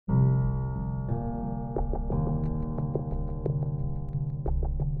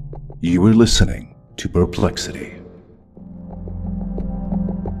You are listening to Perplexity.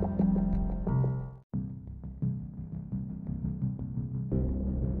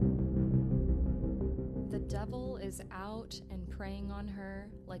 The devil is out and preying on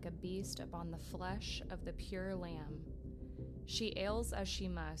her like a beast upon the flesh of the pure lamb. She ails as she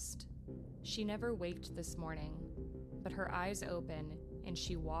must. She never waked this morning, but her eyes open, and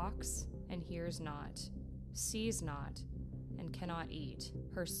she walks and hears not, sees not, and cannot eat.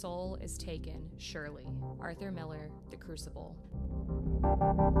 Her soul is taken, surely. Arthur Miller, The Crucible.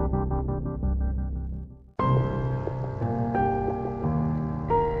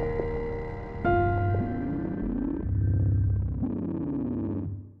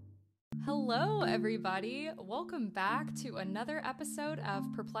 Hello, everybody. Welcome back to another episode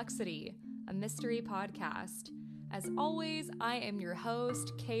of Perplexity, a mystery podcast. As always, I am your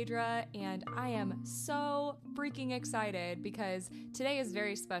host, Kadra, and I am so freaking excited because today is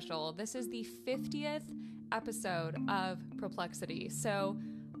very special. This is the 50th episode of Perplexity. So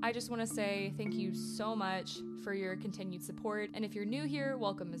I just want to say thank you so much for your continued support. And if you're new here,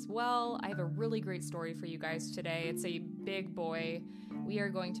 welcome as well. I have a really great story for you guys today. It's a big boy. We are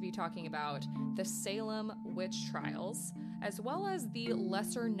going to be talking about the Salem witch trials, as well as the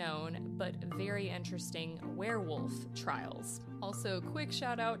lesser known but very interesting werewolf trials. Also, quick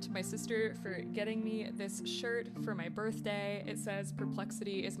shout out to my sister for getting me this shirt for my birthday. It says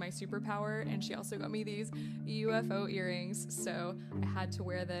Perplexity is my superpower, and she also got me these UFO earrings, so I had to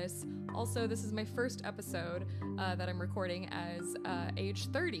wear this. Also, this is my first episode that I'm recording as age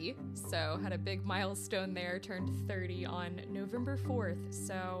 30, so had a big milestone there, turned 30 on November 4th,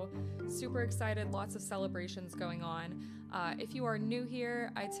 so super excited, lots of celebrations going on. If you are new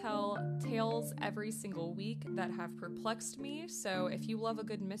here, I tell tales every single week that have perplexed me, so if you love a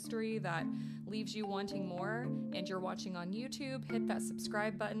good mystery that leaves you wanting more and you're watching on YouTube, hit that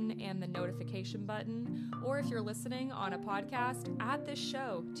subscribe button and the notification button, or if you're listening on a podcast, add this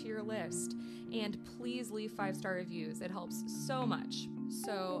show to your list, and please leave 5-star reviews. It helps so much.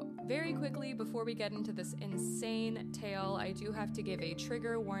 So, very quickly, before we get into this insane tale, I do have to give a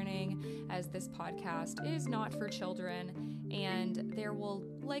trigger warning, as this podcast is not for children, and there will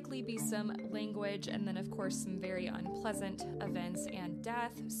likely be some language and then, of course, some very unpleasant events and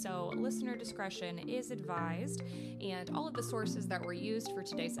death, so listener discretion is advised, and all of the sources that were used for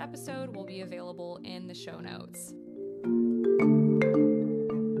today's episode will be available in the show notes.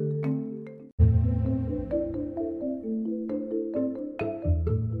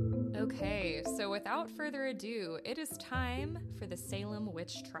 Okay, so without further ado, it is time for the Salem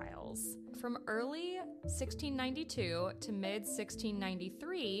witch trials. From early 1692 to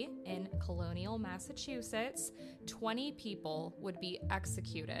mid-1693 in colonial Massachusetts, 20 people would be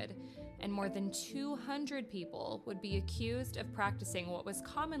executed, and more than 200 people would be accused of practicing what was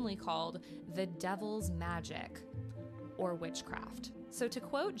commonly called the devil's magic, or witchcraft. So to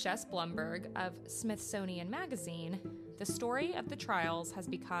quote Jess Blumberg of Smithsonian Magazine, the story of the trials has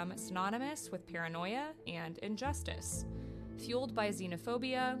become synonymous with paranoia and injustice. Fueled by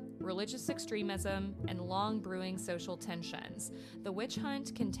xenophobia, religious extremism, and long-brewing social tensions, the witch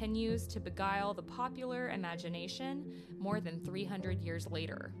hunt continues to beguile the popular imagination more than 300 years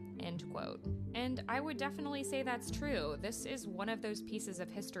later, end quote. And I would definitely say that's true. This is one of those pieces of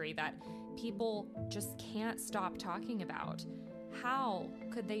history that people just can't stop talking about. How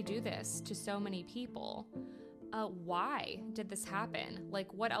could they do this to so many people? Why did this happen?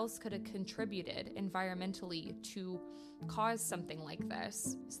 Like, what else could have contributed environmentally to cause something like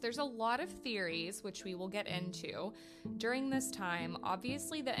this? So there's a lot of theories, which we will get into. During this time,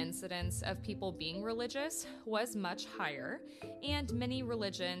 obviously the incidence of people being religious was much higher, and many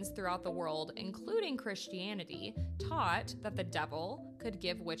religions throughout the world, including Christianity, taught that the devil could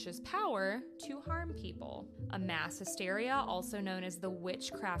give witches power to harm people. A mass hysteria, also known as the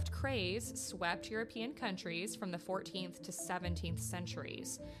witchcraft craze, swept European countries from the 14th to 17th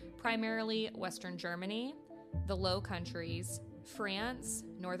centuries, primarily Western Germany, the Low Countries, France,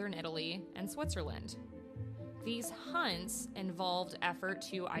 Northern Italy, and Switzerland. These hunts involved effort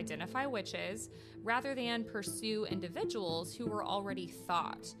to identify witches rather than pursue individuals who were already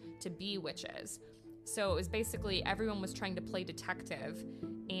thought to be witches. So it was basically everyone was trying to play detective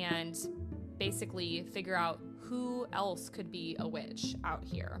and basically figure out who else could be a witch out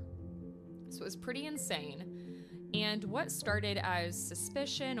here. So it was pretty insane. And what started as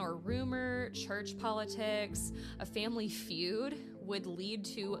suspicion or rumor, church politics, a family feud would lead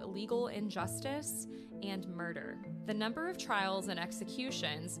to legal injustice and murder. The number of trials and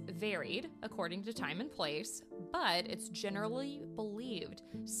executions varied according to time and place, but it's generally believed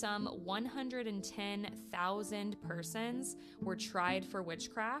some 110,000 persons were tried for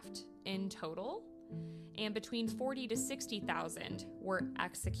witchcraft in total, and between 40 to 60,000 were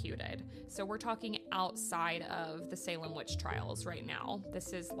executed. So we're talking outside of the Salem witch trials right now.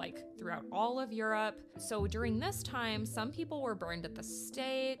 This is like throughout all of Europe. So during this time, some people were burned at the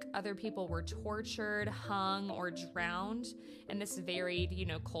stake, other people were tortured, hung, or drowned, and this varied,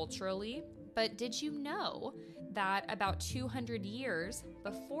 culturally. But did you know that about 200 years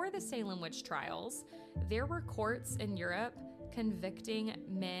before the Salem witch trials, there were courts in Europe convicting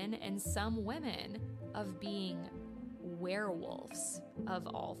men and some women of being werewolves, of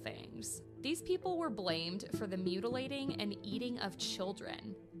all things. These people were blamed for the mutilating and eating of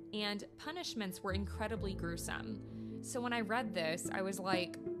children, and punishments were incredibly gruesome. So when I read this, I was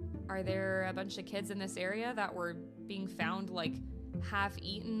like, are there a bunch of kids in this area that were being found like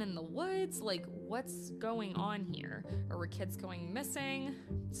half-eaten in the woods? Like, what's going on here? Or were kids going missing?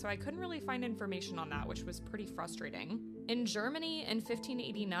 So I couldn't really find information on that, which was pretty frustrating. In Germany in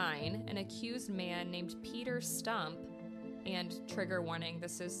 1589, an accused man named Peter Stump, and trigger warning,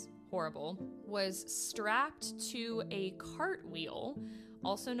 this is horrible, was strapped to a cartwheel,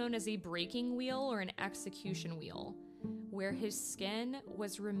 also known as a breaking wheel or an execution wheel, where his skin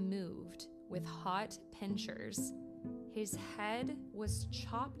was removed with hot pincers. His head was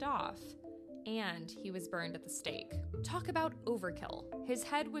chopped off, and he was burned at the stake. Talk about overkill. His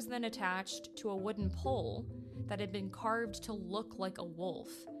head was then attached to a wooden pole that had been carved to look like a wolf,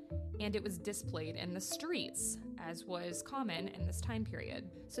 and it was displayed in the streets, as was common in this time period.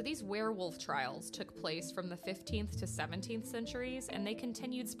 So these werewolf trials took place from the 15th to 17th centuries, and they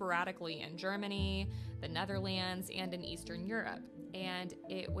continued sporadically in Germany, the Netherlands, and in Eastern Europe. And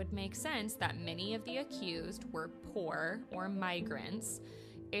it would make sense that many of the accused were poor or migrants.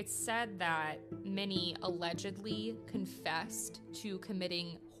 It's said that many allegedly confessed to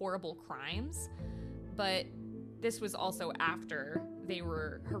committing horrible crimes, but this was also after they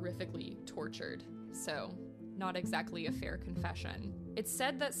were horrifically tortured, so not exactly a fair confession. It's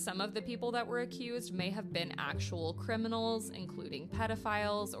said that some of the people that were accused may have been actual criminals, including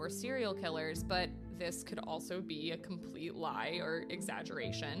pedophiles or serial killers, but this could also be a complete lie or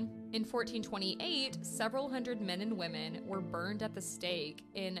exaggeration. In 1428, several hundred men and women were burned at the stake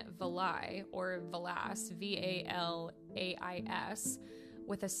in Valais, or Valas, Valais,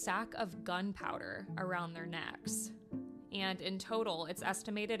 with a sack of gunpowder around their necks. And in total, it's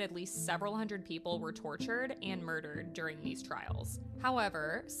estimated at least several hundred people were tortured and murdered during these trials.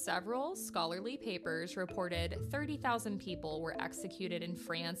 However, several scholarly papers reported 30,000 people were executed in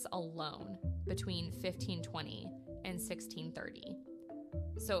France alone between 1520 and 1630.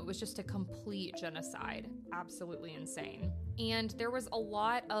 So it was just a complete genocide, absolutely insane. And there was a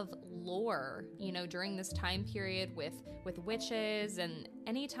lot of lore, during this time period with witches, and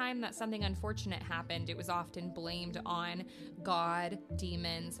anytime that something unfortunate happened, it was often blamed on God,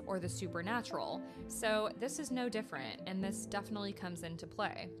 demons, or the supernatural. So this is no different, and this definitely comes into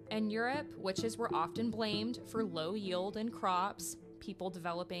play. In Europe, witches were often blamed for low yield in crops, people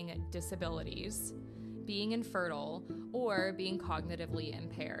developing disabilities, being infertile, or being cognitively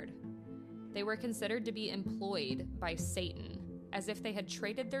impaired. They were considered to be employed by Satan, as if they had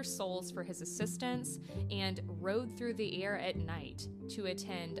traded their souls for his assistance and rode through the air at night to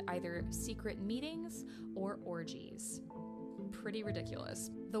attend either secret meetings or orgies. Pretty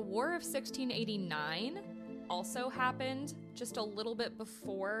ridiculous. The War of 1689 also happened just a little bit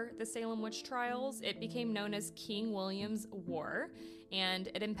before the Salem witch trials. It became known as King William's War, and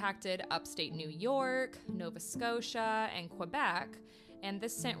it impacted upstate New York, Nova Scotia, and Quebec, and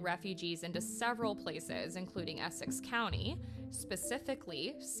this sent refugees into several places, including Essex County,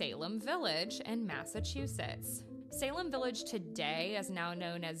 specifically Salem Village in Massachusetts. Salem Village today is now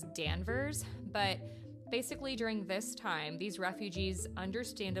known as Danvers, but basically during this time, these refugees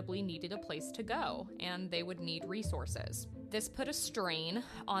understandably needed a place to go, and they would need resources. This put a strain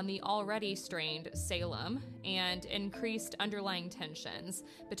on the already strained Salem and increased underlying tensions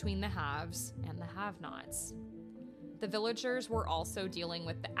between the haves and the have-nots. The villagers were also dealing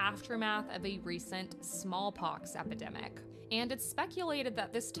with the aftermath of a recent smallpox epidemic. And it's speculated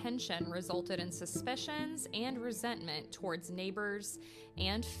that this tension resulted in suspicions and resentment towards neighbors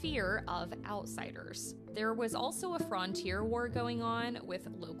and fear of outsiders. There was also a frontier war going on with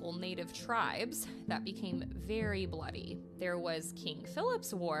local native tribes that became very bloody. There was King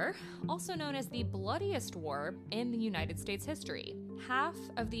Philip's War, also known as the bloodiest war in the United States history. Half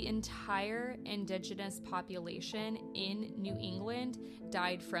of the entire indigenous population in New England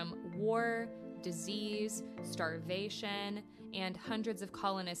died from war, disease, starvation, and hundreds of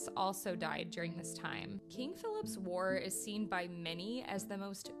colonists also died during this time. King Philip's War is seen by many as the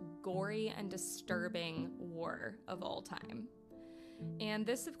most gory and disturbing war of all time. And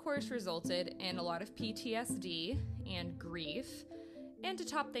this, of course, resulted in a lot of PTSD and grief. And to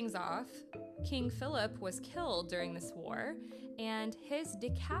top things off, King Philip was killed during this war, and his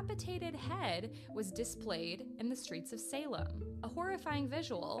decapitated head was displayed in the streets of Salem. A horrifying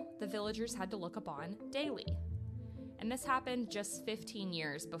visual the villagers had to look upon daily. And this happened just 15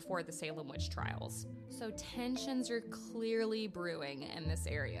 years before the Salem witch trials. So tensions are clearly brewing in this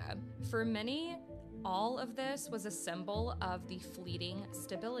area. For many, all of this was a symbol of the fleeting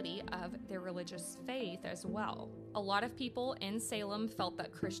stability of their religious faith as well. A lot of people in Salem felt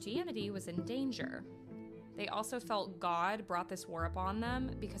that Christianity was in danger. They also felt God brought this war upon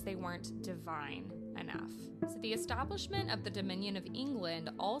them because they weren't divine enough. So the establishment of the Dominion of England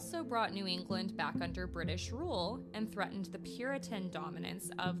also brought New England back under British rule and threatened the Puritan dominance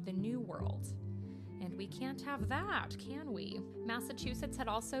of the New World. And we can't have that, can we? Massachusetts had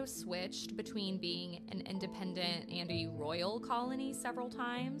also switched between being an independent and a royal colony several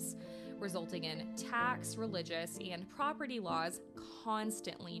times, resulting in tax, religious, and property laws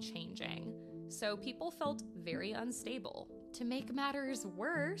constantly changing. So people felt very unstable. To make matters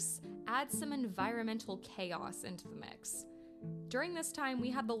worse, add some environmental chaos into the mix. During this time, we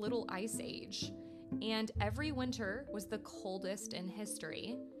had the Little Ice Age, and every winter was the coldest in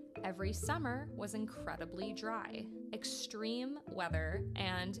history. Every summer was incredibly dry. Extreme weather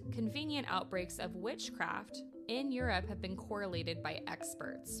and convenient outbreaks of witchcraft in Europe have been correlated by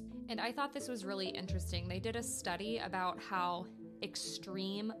experts. And I thought this was really interesting. They did a study about how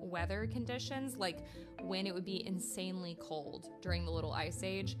extreme weather conditions, like when it would be insanely cold during the Little Ice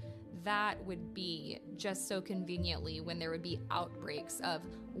Age, that would be just so conveniently when there would be outbreaks of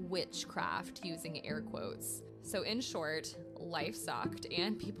witchcraft, using air quotes. So in short, life sucked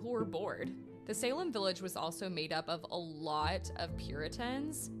and people were bored. The Salem village was also made up of a lot of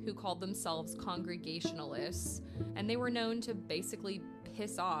Puritans who called themselves Congregationalists, and they were known to basically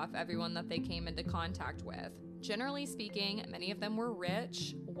piss off everyone that they came into contact with. Generally speaking, many of them were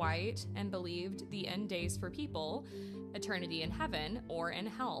rich, white, and believed the end days for people, eternity in heaven or in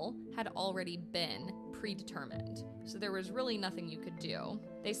hell, had already been predetermined. So there was really nothing you could do.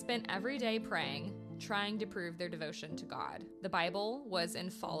 They spent every day praying, trying to prove their devotion to God. The Bible was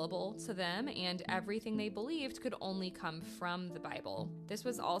infallible to them, and everything they believed could only come from the Bible. This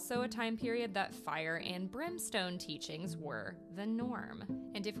was also a time period that fire and brimstone teachings were the norm.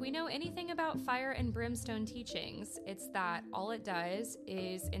 And if we know anything about fire and brimstone teachings, it's that all it does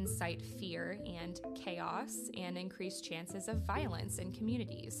is incite fear and chaos and increase chances of violence in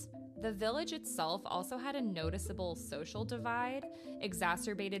communities. The village itself also had a noticeable social divide,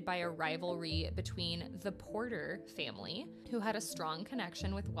 exacerbated by a rivalry between the Porter family, who had a strong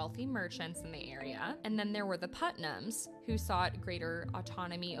connection with wealthy merchants in the area, and then there were the Putnams, who sought greater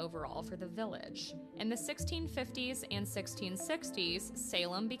autonomy overall for the village. In the 1650s and 1660s,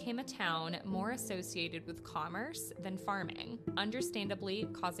 Salem became a town more associated with commerce than farming, understandably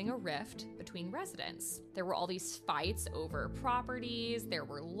causing a rift between residents. There were all these fights over properties, there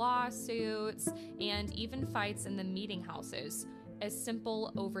were lawsuits, and even fights in the meeting houses, as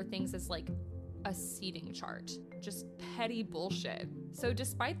simple over things as like a seating chart. Just petty bullshit. So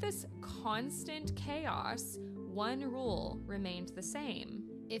despite this constant chaos, one rule remained the same.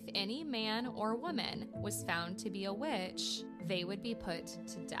 If any man or woman was found to be a witch, they would be put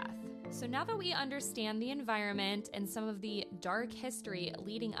to death. So now that we understand the environment and some of the dark history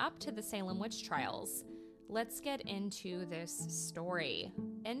leading up to the Salem witch trials, let's get into this story.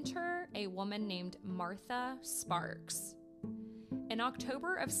 Enter a woman named Martha Sparks. In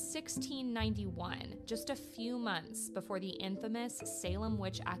October of 1691, just a few months before the infamous Salem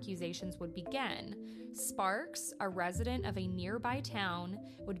witch accusations would begin, Sparks, a resident of a nearby town,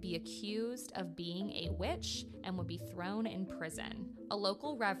 would be accused of being a witch and would be thrown in prison. A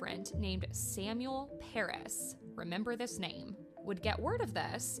local reverend named Samuel Parris, remember this name, would get word of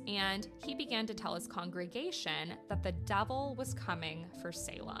this, and he began to tell his congregation that the devil was coming for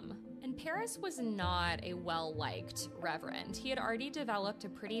Salem. And Paris was not a well-liked reverend. He had already developed a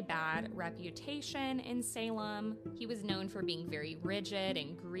pretty bad reputation in Salem. He was known for being very rigid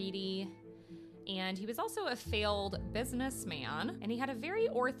and greedy. And he was also a failed businessman, and he had a very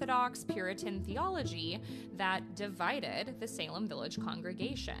orthodox Puritan theology that divided the Salem village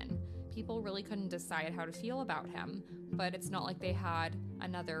congregation. People really couldn't decide how to feel about him, but it's not like they had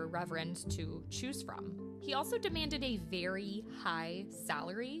another reverend to choose from. He also demanded a very high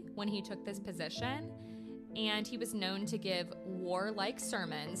salary when he took this position, and he was known to give warlike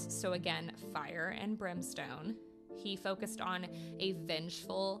sermons, so again, fire and brimstone. He focused on a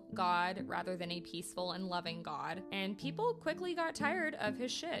vengeful God rather than a peaceful and loving God, and people quickly got tired of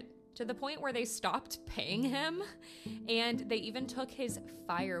his shit, to the point where they stopped paying him, and they even took his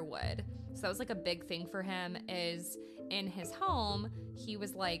firewood. So that was like a big thing for him, is in his home, he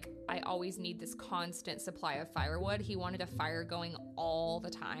was like, I always need this constant supply of firewood. He wanted a fire going all the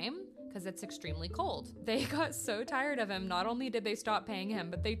time because it's extremely cold. They got so tired of him, not only did they stop paying him,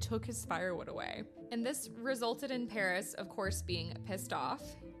 but they took his firewood away. And this resulted in Paris, of course, being pissed off,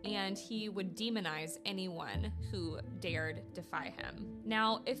 and he would demonize anyone who dared defy him.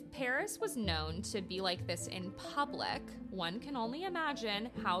 Now, if Paris was known to be like this in public, one can only imagine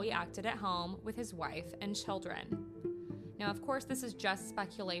how he acted at home with his wife and children. Now, of course, this is just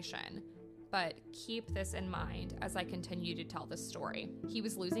speculation, but keep this in mind as I continue to tell this story. He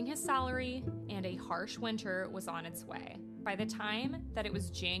was losing his salary, and a harsh winter was on its way. By the time that it was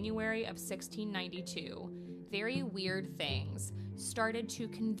January of 1692, very weird things started to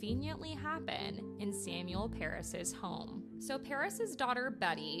conveniently happen in Samuel Paris's home. So Paris's daughter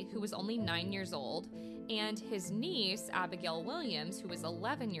Betty, who was only 9 years old, and his niece Abigail Williams, who was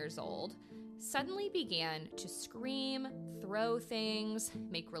 11 years old, suddenly began to scream, throw things,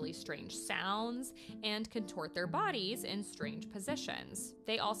 make really strange sounds, and contort their bodies in strange positions.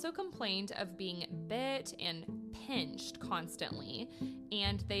 They also complained of being bit and pinched constantly,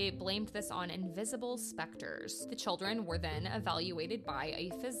 and they blamed this on invisible specters. The children were then evaluated by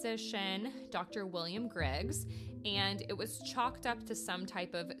a physician, Dr. William Griggs, and it was chalked up to some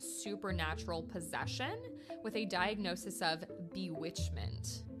type of supernatural possession with a diagnosis of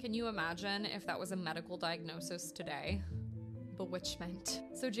bewitchment. Can you imagine if that was a medical diagnosis today? Bewitchment.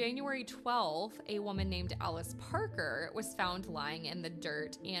 So January 12th, a woman named Alice Parker was found lying in the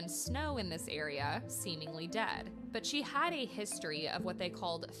dirt and snow in this area, seemingly dead. But she had a history of what they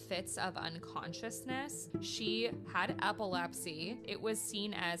called fits of unconsciousness. She had epilepsy. It was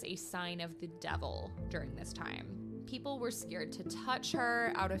seen as a sign of the devil during this time. People were scared to touch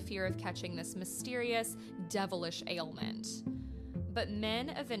her out of fear of catching this mysterious, devilish ailment. But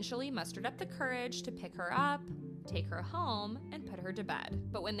men eventually mustered up the courage to pick her up, take her home, and put her to bed.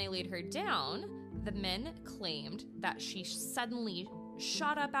 But when they laid her down, the men claimed that she suddenly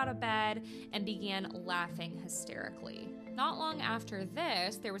shot up out of bed and began laughing hysterically. Not long after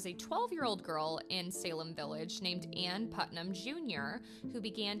this, there was a 12-year-old girl in Salem Village named Ann Putnam Jr. who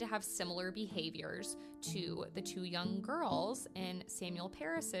began to have similar behaviors to the two young girls in Samuel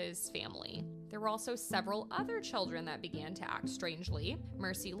Paris's family. There were also several other children that began to act strangely: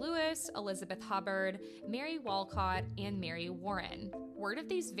 Mercy Lewis, Elizabeth Hubbard, Mary Walcott, and Mary Warren. Word of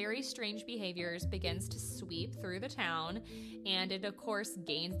these very strange behaviors begins to sweep through the town, and it of course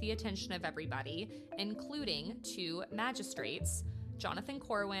gains the attention of everybody, including two magistrates, Jonathan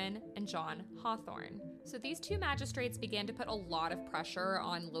Corwin and John Hawthorne. So these two magistrates began to put a lot of pressure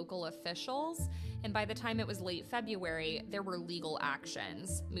on local officials, and by the time it was late February, there were legal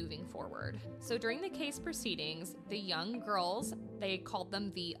actions moving forward. So during the case proceedings, the young girls, they called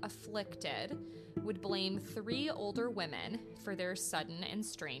them the afflicted, would blame 3 older women for their sudden and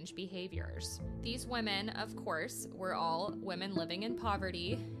strange behaviors. These women, of course, were all women living in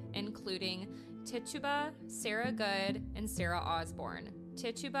poverty, including Tituba, Sarah Good, and Sarah Osborne.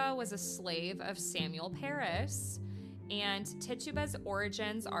 Tituba was a slave of Samuel Paris, and Tituba's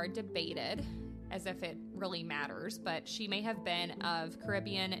origins are debated, as if it really matters, but she may have been of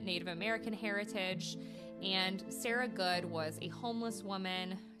Caribbean Native American heritage, and Sarah Good was a homeless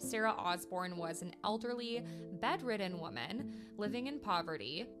woman. Sarah Osborne was an elderly, bedridden woman living in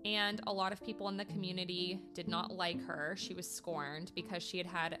poverty, and a lot of people in the community did not like her. She was scorned because she had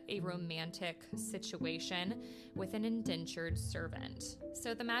had a romantic situation with an indentured servant.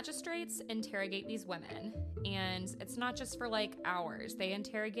 So the magistrates interrogate these women, and it's not just for like hours. They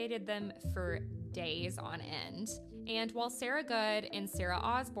interrogated them for days on end. And while Sarah Good and Sarah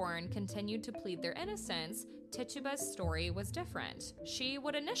Osborne continued to plead their innocence, Tituba's story was different. She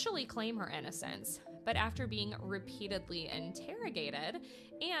would initially claim her innocence, but after being repeatedly interrogated,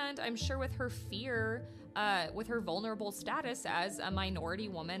 and I'm sure with her fear with her vulnerable status as a minority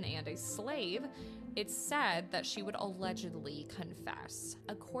woman and a slave, it's said that she would allegedly confess.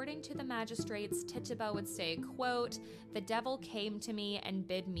 According to the magistrates, Tituba would say, quote, "The devil came to me and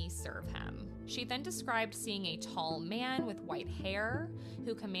bid me serve him." She then described seeing a tall man with white hair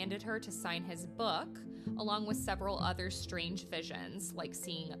who commanded her to sign his book, along with several other strange visions, like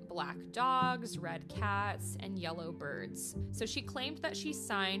seeing black dogs, red cats, and yellow birds. So she claimed that she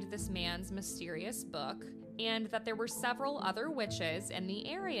signed this man's mysterious book, and that there were several other witches in the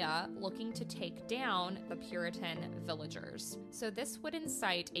area looking to take down the Puritan villagers. So this would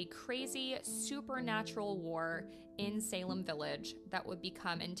incite a crazy supernatural war in Salem Village that would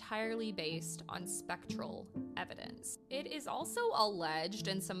become entirely based on spectral evidence. It is also alleged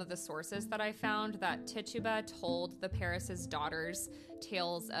in some of the sources that I found that Tituba told the Paris' daughters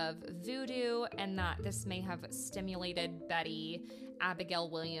tales of voodoo, and that this may have stimulated Betty, Abigail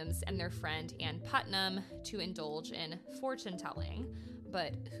Williams, and their friend Ann Putnam to indulge in fortune-telling,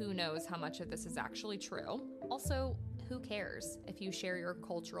 but who knows how much of this is actually true. Also, who cares if you share your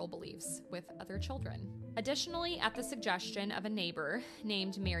cultural beliefs with other children? Additionally, at the suggestion of a neighbor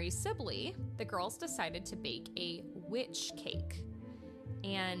named Mary Sibley, the girls decided to bake a witch cake.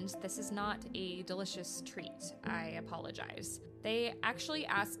 And this is not a delicious treat, I apologize. They actually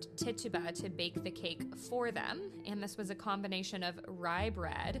asked Tituba to bake the cake for them, and this was a combination of rye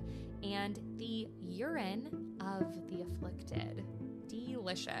bread and the urine of the afflicted.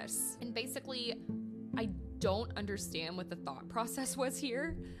 Delicious. And basically, I don't understand what the thought process was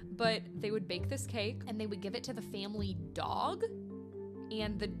here, but they would bake this cake and they would give it to the family dog,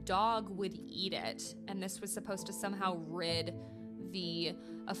 and the dog would eat it, and this was supposed to somehow rid the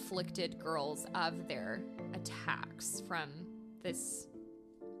afflicted girls of their attacks from this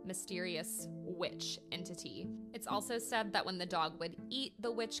mysterious witch entity. It's also said that when the dog would eat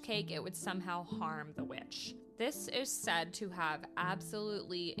the witch cake, it would somehow harm the witch. This is said to have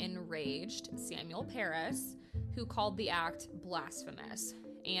absolutely enraged Samuel Parris, who called the act blasphemous.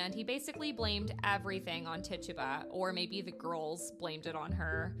 And he basically blamed everything on Tituba, or maybe the girls blamed it on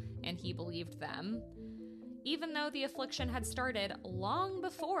her, and he believed them. Even though the affliction had started long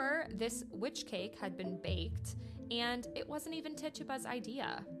before this witch cake had been baked, and it wasn't even Tituba's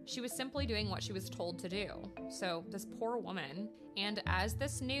idea. She was simply doing what she was told to do. So this poor woman. And as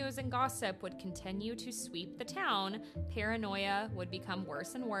this news and gossip would continue to sweep the town, paranoia would become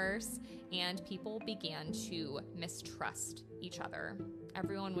worse and worse, and people began to mistrust each other.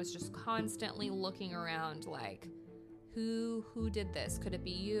 Everyone was just constantly looking around like, who did this? Could it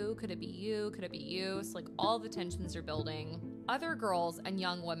be you? Could it be you? Could it be you? It's like all the tensions are building. Other girls and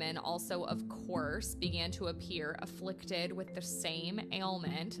young women also, of course, began to appear afflicted with the same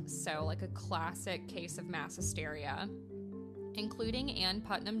ailment, so like a classic case of mass hysteria, including Ann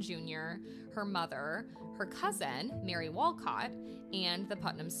Putnam Jr., her mother, her cousin, Mary Walcott, and the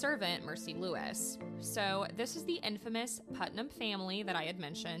Putnam servant, Mercy Lewis. So this is the infamous Putnam family that I had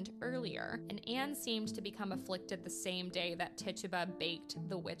mentioned earlier. And Anne seemed to become afflicted the same day that Tituba baked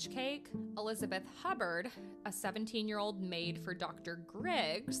the witch cake. Elizabeth Hubbard, a 17-year-old maid for Dr.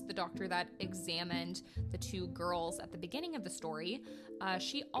 Griggs, the doctor that examined the two girls at the beginning of the story,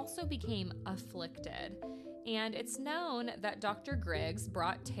 she also became afflicted. And it's known that Dr. Griggs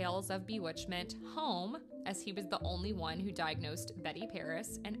brought tales of bewitchment home, as he was the only one who diagnosed Betty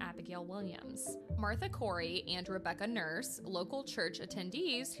Parris and Abigail Williams. Martha Corey and Rebecca Nurse, local church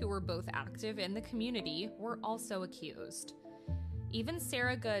attendees who were both active in the community, were also accused. Even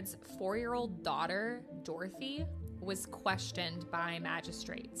Sarah Good's 4-year-old daughter, Dorothy, was questioned by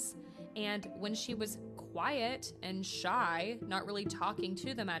magistrates. And when she was quiet and shy, not really talking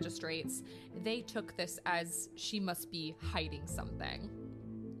to the magistrates, they took this as she must be hiding something.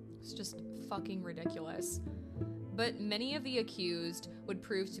 It's just fucking ridiculous. But many of the accused would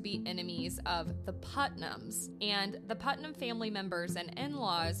prove to be enemies of the Putnams, and the Putnam family members and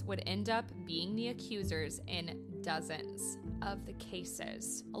in-laws would end up being the accusers in dozens of the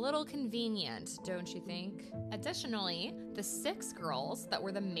cases. A little convenient, don't you think? Additionally, the 6 girls that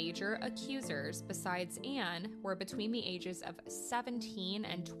were the major accusers besides Anne were between the ages of 17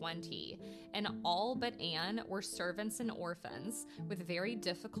 and 20, and all but Anne were servants and orphans with very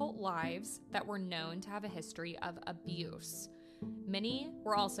difficult lives that were known to have a history of abuse. Many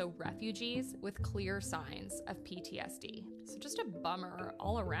were also refugees with clear signs of PTSD. So just a bummer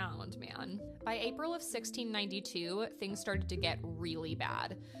all around, man. By April of 1692, things started to get really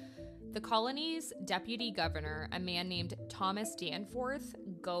bad. The colony's deputy governor, a man named Thomas Danforth,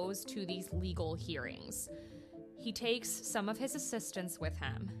 goes to these legal hearings. He takes some of his assistants with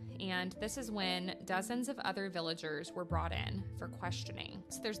him, and this is when dozens of other villagers were brought in for questioning.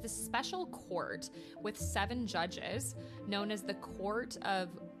 So there's this special court with 7 judges known as the Court of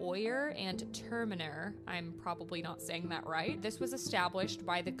Oyer and Terminer. I'm probably not saying that right. This was established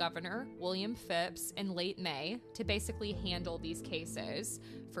by the governor, William Phips, in late May to basically handle these cases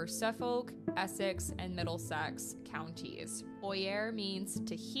for Suffolk, Essex, and Middlesex counties. Oyer means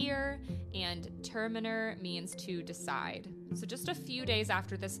to hear, and Terminer means to decide. So just a few days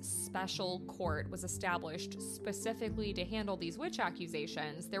after this special court was established specifically to handle these witch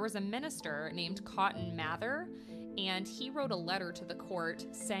accusations, there was a minister named Cotton Mather, and he wrote a letter to the court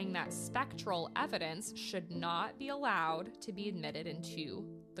saying that spectral evidence should not be allowed to be admitted into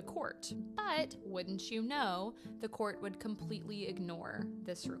the court. But wouldn't you know, the court would completely ignore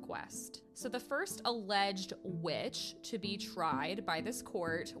this request. So the first alleged witch to be tried by this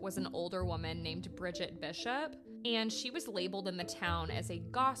court was an older woman named Bridget Bishop, and she was labeled in the town as a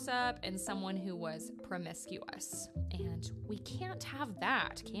gossip and someone who was promiscuous. And we can't have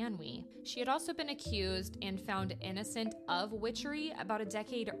that, can we? She had also been accused and found innocent of witchery about a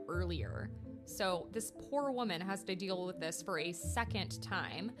decade earlier. So this poor woman has to deal with this for a second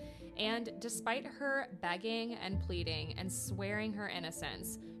time. And despite her begging and pleading and swearing her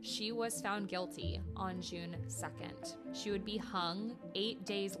innocence, she was found guilty on June 2nd. She would be hung 8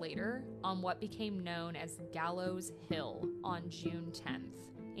 days later on what became known as Gallows Hill on June 10th.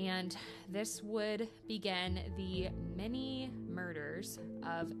 And this would begin the many murders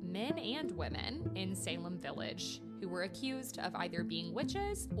of men and women in Salem Village who were accused of either being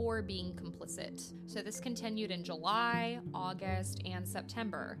witches or being complicit. So this continued in July, August, and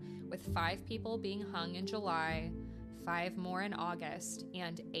September, with 5 people being hung in July, 5 more in August,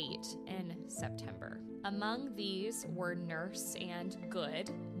 and 8 in September. Among these were Nurse and Good.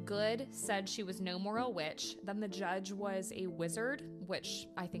 Good said she was no more a witch, then the judge was a wizard, which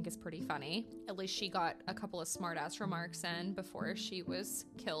I think is pretty funny. At least she got a couple of smartass remarks in before she was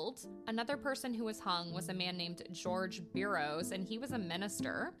killed. Another person who was hung was a man named George Burroughs, and he was a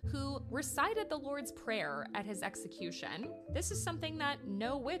minister who recited the Lord's Prayer at his execution. This is something that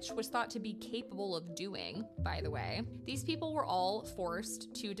no witch was thought to be capable of doing, by the way. These people were all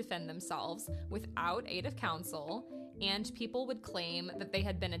forced to defend themselves without aid of counsel, and people would claim that they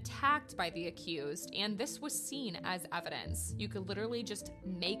had been attacked by the accused, and this was seen as evidence. You could literally just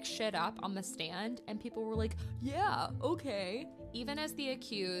make shit up on the stand, and people were like, yeah, okay. Even as the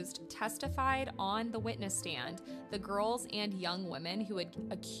accused testified on the witness stand, the girls and young women who had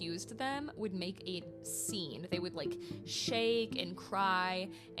accused them would make a scene. They would like shake and cry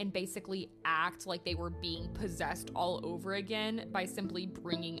and basically act like they were being possessed all over again by simply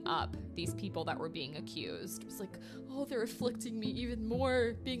bringing up these people that were being accused. It was like, oh, they're afflicting me even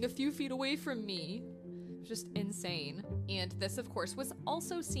more, being a few feet away from me. Just insane. And this, of course, was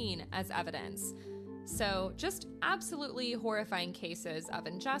also seen as evidence. So just absolutely horrifying cases of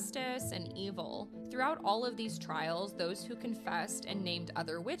injustice and evil. Throughout all of these trials, those who confessed and named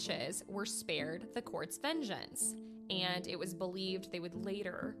other witches were spared the court's vengeance, and it was believed they would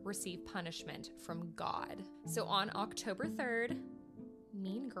later receive punishment from God. So on October 3rd,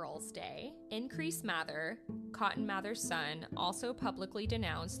 Mean Girls Day, Increase Mather, Cotton Mather's son, also publicly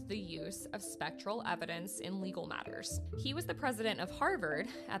denounced the use of spectral evidence in legal matters. He was the president of Harvard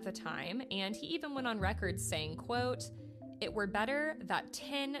at the time, and he even went on record saying, quote, "It were better that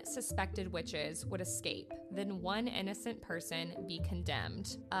 10 suspected witches would escape than one innocent person be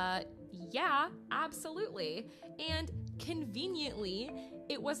condemned." Yeah, absolutely. And conveniently,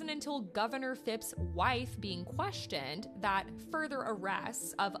 it wasn't until Governor Phips' wife being questioned that further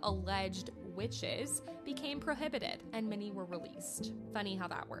arrests of alleged witches became prohibited, and many were released. Funny how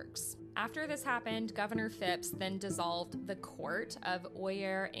that works. After this happened, Governor Phips then dissolved the court of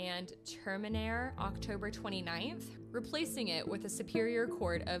Oyer and Terminer October 29th, replacing it with a superior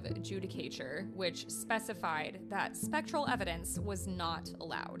court of judicature, which specified that spectral evidence was not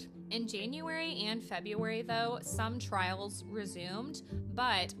allowed. In January and February, though, some trials resumed,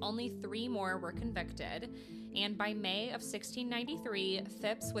 but only 3 more were convicted. And by May of 1693,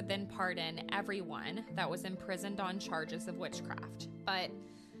 Phips would then pardon everyone that was imprisoned on charges of witchcraft. But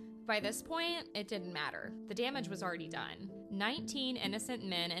by this point, it didn't matter. The damage was already done. 19 innocent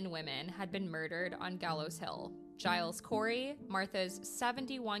men and women had been murdered on Gallows Hill. Giles Corey, Martha's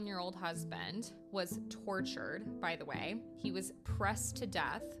 71-year-old husband, was tortured, by the way. He was pressed to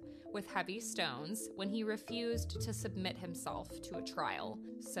death with heavy stones when he refused to submit himself to a trial.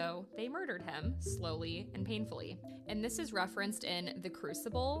 So they murdered him slowly and painfully. And this is referenced in The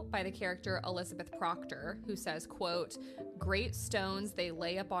Crucible by the character Elizabeth Proctor, who says, quote, "Great stones they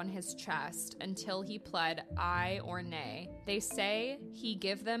lay upon his chest until he pled aye or nay. They say he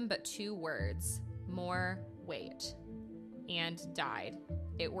give them but 2 words, more weight, and died.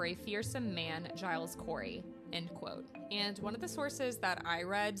 It were a fearsome man, Giles Corey." End quote. And one of the sources that I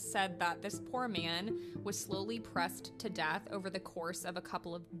read said that this poor man was slowly pressed to death over the course of a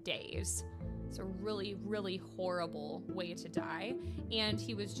couple of days. It's a really, really horrible way to die. And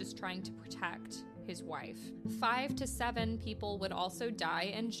he was just trying to protect his wife. 5 to 7 people would also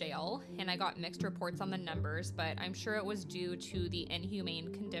die in jail, and I got mixed reports on the numbers, but I'm sure it was due to the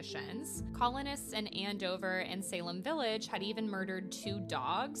inhumane conditions. Colonists in Andover and Salem Village had even murdered 2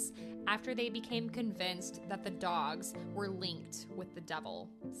 dogs after they became convinced that the dogs were linked with the devil.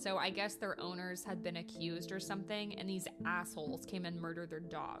 So I guess their owners had been accused or something, and these assholes came and murdered their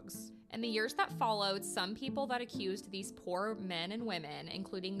dogs. In the years that followed, some people that accused these poor men and women,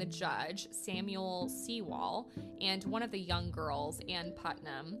 including the judge, Samuel Sewall, and one of the young girls, Ann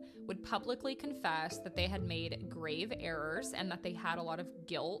Putnam, would publicly confess that they had made grave errors and that they had a lot of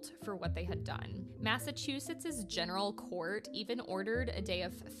guilt for what they had done. Massachusetts' General Court even ordered a day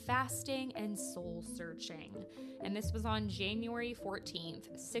of fasting and soul searching, and this was on January 14th,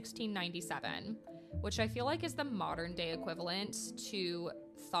 1697, which I feel like is the modern day equivalent to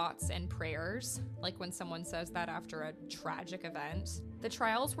thoughts and prayers, like when someone says that after a tragic event. The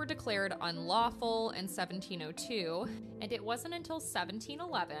trials were declared unlawful in 1702, and it wasn't until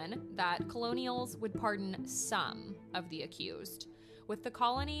 1711 that colonials would pardon some of the accused, with the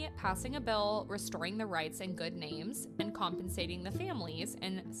colony passing a bill restoring the rights and good names and compensating the families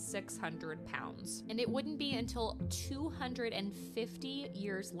in £600. And it wouldn't be until 250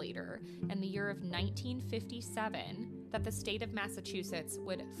 years later, in the year of 1957, that the state of Massachusetts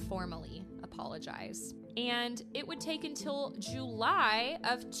would formally apologize. And it would take until July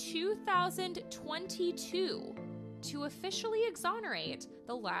of 2022 to officially exonerate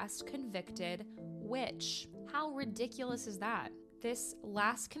the last convicted witch. How ridiculous is that? This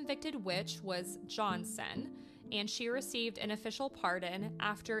last convicted witch was Johnson, and she received an official pardon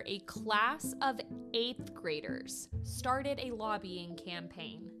after a class of 8th graders started a lobbying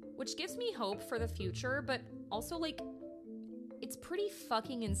campaign, which gives me hope for the future, but also, it's pretty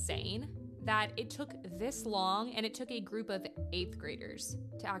fucking insane that it took this long and it took a group of 8th graders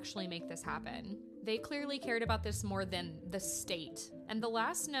to actually make this happen. They clearly cared about this more than the state. And the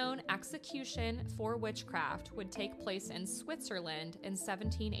last known execution for witchcraft would take place in Switzerland in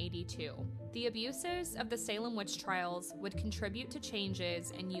 1782. The abuses of the Salem witch trials would contribute to changes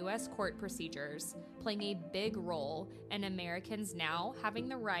in U.S. court procedures, playing a big role in Americans now having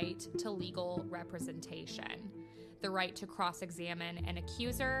the right to legal representation, the right to cross-examine an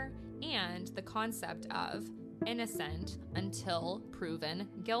accuser, and the concept of innocent until proven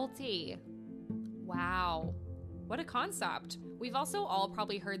guilty. Wow, what a concept. We've also all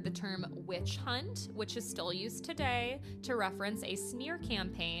probably heard the term witch hunt, which is still used today to reference a smear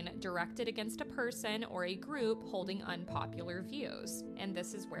campaign directed against a person or a group holding unpopular views. And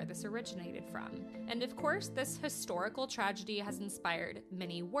this is where this originated from. And of course, this historical tragedy has inspired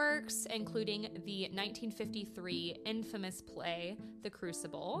many works, including the 1953 infamous play, The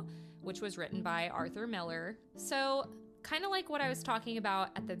Crucible, which was written by Arthur Miller. So, kind of like what I was talking about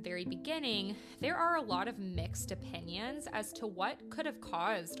at the very beginning, there are a lot of mixed opinions as to what could have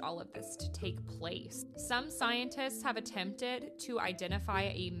caused all of this to take place. Some scientists have attempted to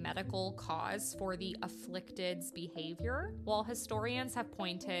identify a medical cause for the afflicted's behavior, while historians have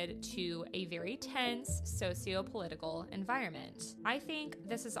pointed to a very tense socio-political environment. I think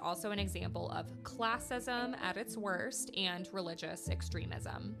this is also an example of classism at its worst and religious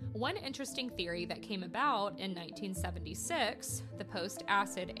extremism. One interesting theory that came about in 1976, the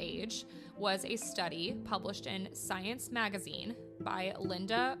post-acid age, was a study published in Science magazine by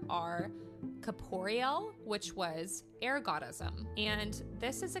Linda R. Caporiel, which was ergotism. And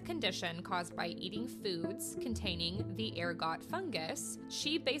this is a condition caused by eating foods containing the ergot fungus.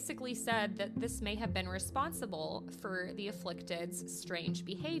 She basically said that this may have been responsible for the afflicted's strange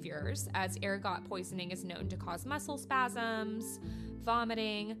behaviors, as ergot poisoning is known to cause muscle spasms,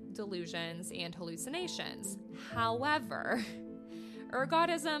 vomiting, delusions, and hallucinations. However,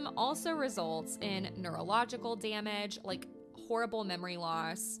 ergotism also results in neurological damage like horrible memory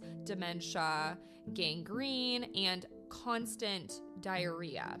loss, dementia, gangrene, and constant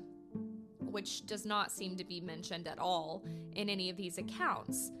diarrhea, which does not seem to be mentioned at all in any of these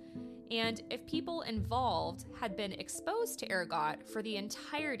accounts. And if people involved had been exposed to ergot for the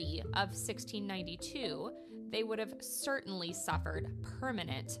entirety of 1692, they would have certainly suffered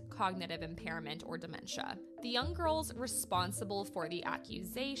permanent cognitive impairment or dementia. The young girls responsible for the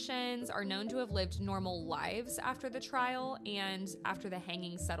accusations are known to have lived normal lives after the trial and after the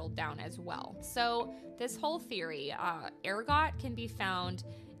hanging settled down as well. So this whole theory, ergot can be found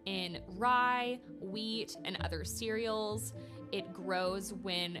in rye, wheat, and other cereals. It grows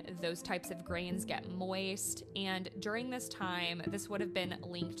when those types of grains get moist, and during this time, this would have been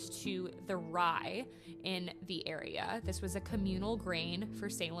linked to the rye in the area. This was a communal grain for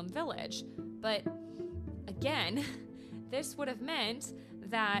Salem Village. But again, this would have meant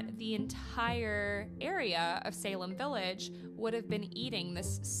that the entire area of Salem Village would have been eating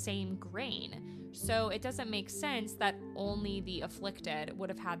this same grain. So it doesn't make sense that only the afflicted would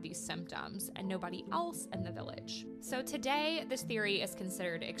have had these symptoms and nobody else in the village. So today, this theory is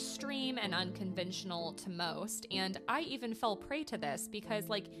considered extreme and unconventional to most, and I even fell prey to this because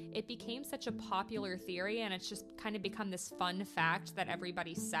it became such a popular theory and it's just kind of become this fun fact that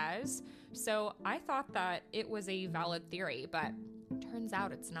everybody says. So I thought that it was a valid theory, but turns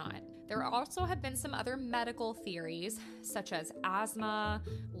out it's not. There also have been some other medical theories, such as asthma,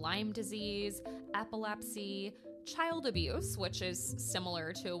 Lyme disease, epilepsy, child abuse, which is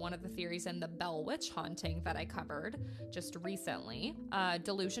similar to one of the theories in the Bell Witch haunting that I covered just recently,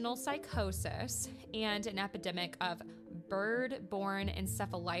 delusional psychosis, and an epidemic of bird-borne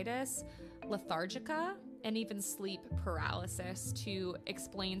encephalitis, lethargica, and even sleep paralysis to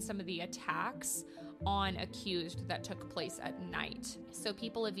explain some of the attacks on accused that took place at night. So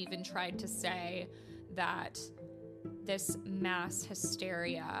people have even tried to say that this mass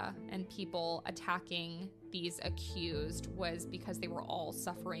hysteria and people attacking these accused was because they were all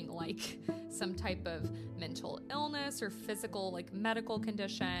suffering some type of mental illness or physical medical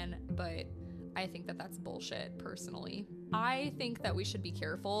condition, but I think that that's bullshit personally. I think that we should be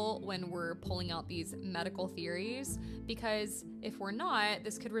careful when we're pulling out these medical theories, because if we're not,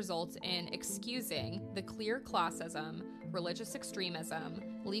 this could result in excusing the clear classism, religious extremism,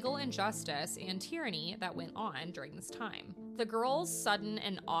 legal injustice, and tyranny that went on during this time. The girls' sudden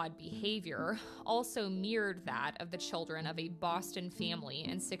and odd behavior also mirrored that of the children of a Boston family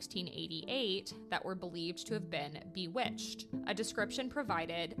in 1688 that were believed to have been bewitched, a description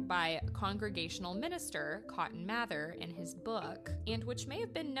provided by Congregational minister Cotton Mather in his book, and which may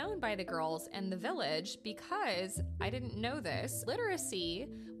have been known by the girls and the village because, I didn't know this, literacy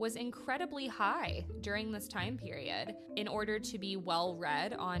was incredibly high during this time period in order to be well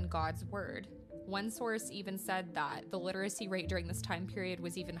read on God's word. One source even said that the literacy rate during this time period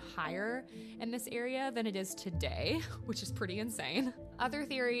was even higher in this area than it is today, which is pretty insane. Other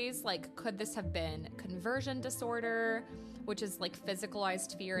theories, could this have been conversion disorder, which is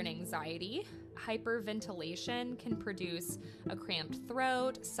physicalized fear and anxiety? Hyperventilation can produce a cramped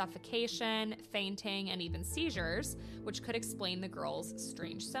throat, suffocation, fainting, and even seizures, which could explain the girls'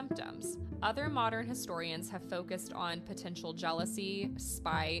 strange symptoms. Other modern historians have focused on potential jealousy,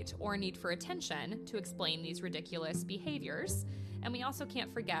 spite, or need for attention to explain these ridiculous behaviors. And we also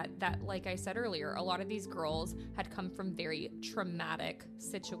can't forget that, like I said earlier, a lot of these girls had come from very traumatic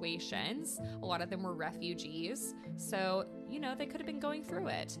situations. A lot of them were refugees. So, they could have been going through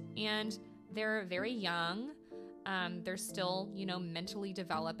it. And they're very young. They're still, mentally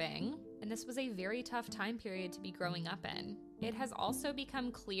developing. And this was a very tough time period to be growing up in. It has also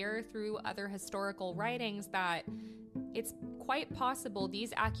become clear through other historical writings that it's quite possible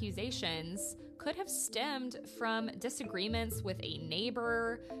these accusations could have stemmed from disagreements with a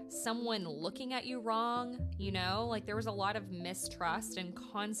neighbor, someone looking at you wrong, there was a lot of mistrust and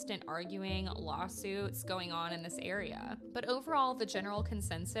constant arguing, lawsuits going on in this area. But overall, the general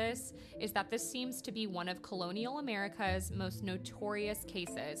consensus is that this seems to be one of colonial America's most notorious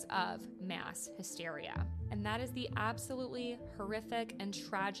cases of mass hysteria. And that is the absolutely horrific and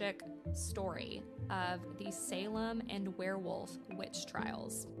tragic story of the Salem and Werewolf witch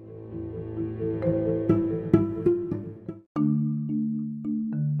trials.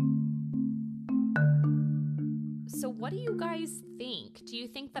 So what do you guys think? Do you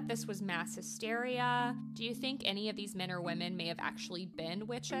think that this was mass hysteria? Do you think any of these men or women may have actually been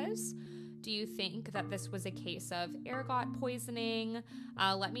witches? Do you think that this was a case of ergot poisoning?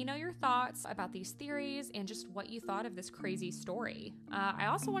 Let me know your thoughts about these theories and just what you thought of this crazy story. I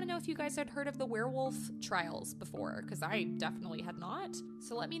also want to know if you guys had heard of the werewolf trials before, because I definitely had not.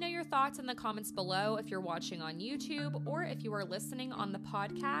 So let me know your thoughts in the comments below if you're watching on YouTube, or if you are listening on the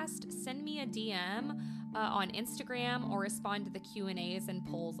podcast, send me a DM on Instagram or respond to the Q&As and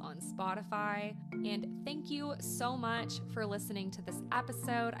polls on Spotify. And thank you so much for listening to this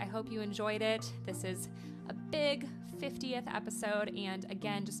episode. I hope you enjoyed it. This is a big 50th episode, and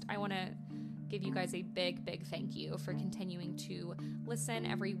again, I want to give you guys a big thank you for continuing to listen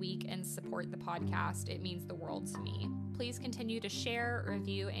every week and support the podcast. It means the world to me. Please continue to share,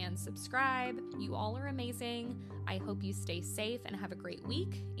 review, and subscribe. You all are amazing. I hope you stay safe and have a great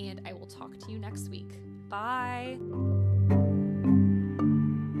week, and I will talk to you next week. Bye.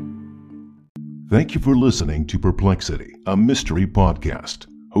 Thank you for listening to Perplexity, a mystery podcast,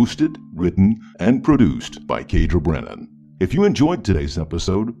 hosted, written, and produced by Kadra Brennan. If you enjoyed today's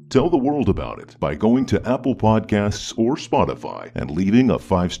episode, tell the world about it by going to Apple Podcasts or Spotify and leaving a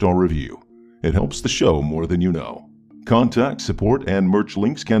 5-star review. It helps the show more than you know. Contact, support, and merch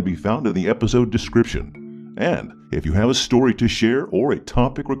links can be found in the episode description. And if you have a story to share or a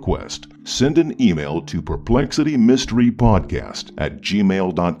topic request, send an email to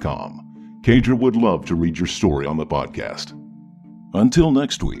perplexitymysterypodcast@gmail.com. Kadra would love to read your story on the podcast. Until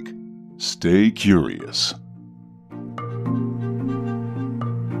next week, stay curious.